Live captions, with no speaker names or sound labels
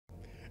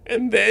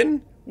And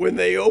then, when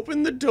they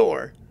opened the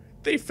door,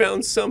 they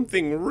found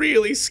something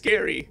really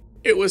scary.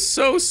 It was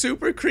so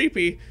super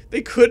creepy,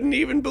 they couldn't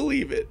even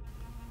believe it.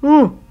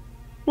 Oh,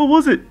 what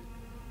was it?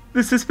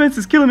 The suspense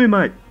is killing me,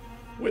 mate.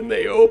 When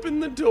they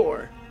opened the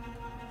door,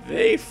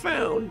 they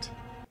found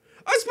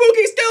a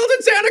spooky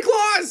skeleton Santa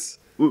Claus!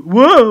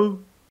 Whoa!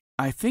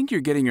 I think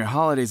you're getting your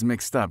holidays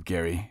mixed up,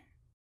 Gary.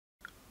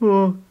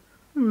 Oh,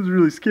 it was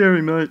really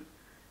scary, mate.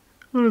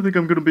 I don't think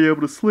I'm going to be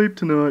able to sleep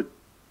tonight.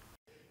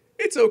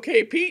 It's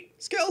okay, Pete.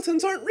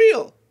 Skeletons aren't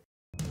real.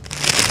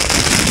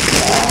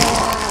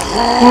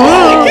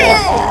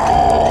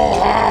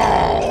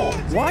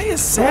 Why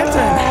is Santa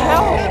in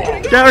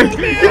hell? Gary,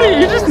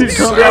 you just need to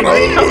calm down,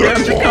 mate. Calm down,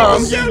 just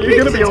calm. You're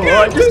going to be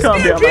alright. Just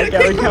calm down, mate.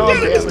 Gary, calm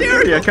down. It's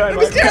going to be okay,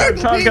 mate.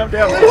 Calm down,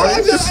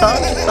 mate. Just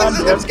calm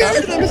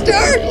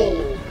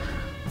down.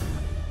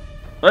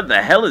 What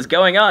the hell is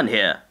going on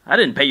here? I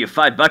didn't pay you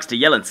 $5 to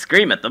yell and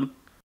scream at them.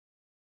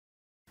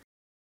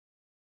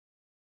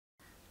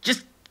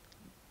 Just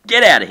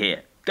get out of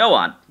here. Go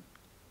on.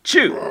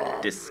 Chew,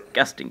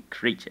 disgusting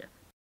creature.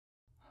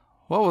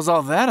 What was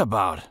all that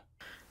about?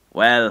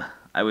 Well,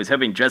 I was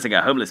hoping dressing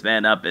a homeless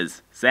man up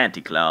as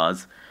Santa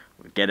Claus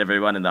would get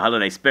everyone in the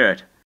holiday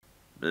spirit.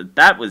 But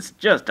that was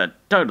just a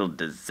total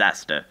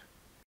disaster.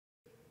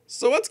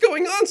 So what's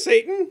going on,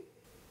 Satan?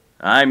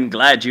 I'm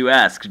glad you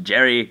asked,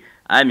 Jerry.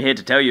 I'm here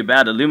to tell you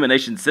about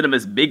Illumination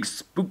Cinema's big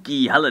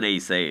spooky holiday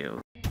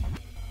sale.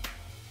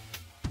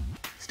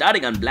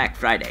 Starting on Black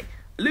Friday,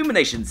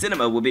 Illumination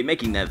Cinema will be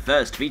making their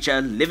first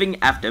feature,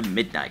 Living After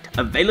Midnight,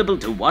 available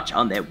to watch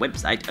on their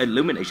website,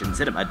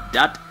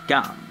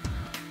 illuminationcinema.com.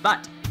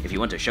 But if you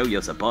want to show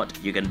your support,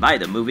 you can buy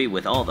the movie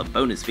with all the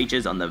bonus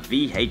features on the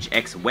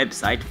VHX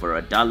website for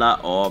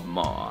 $1 or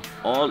more.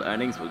 All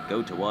earnings will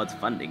go towards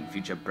funding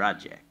future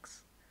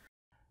projects.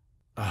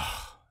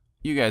 Ugh,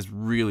 you guys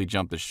really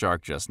jumped the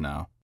shark just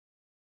now.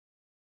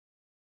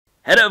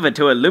 Head over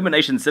to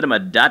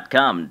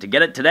illuminationcinema.com to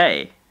get it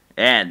today.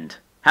 And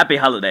happy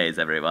holidays,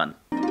 everyone.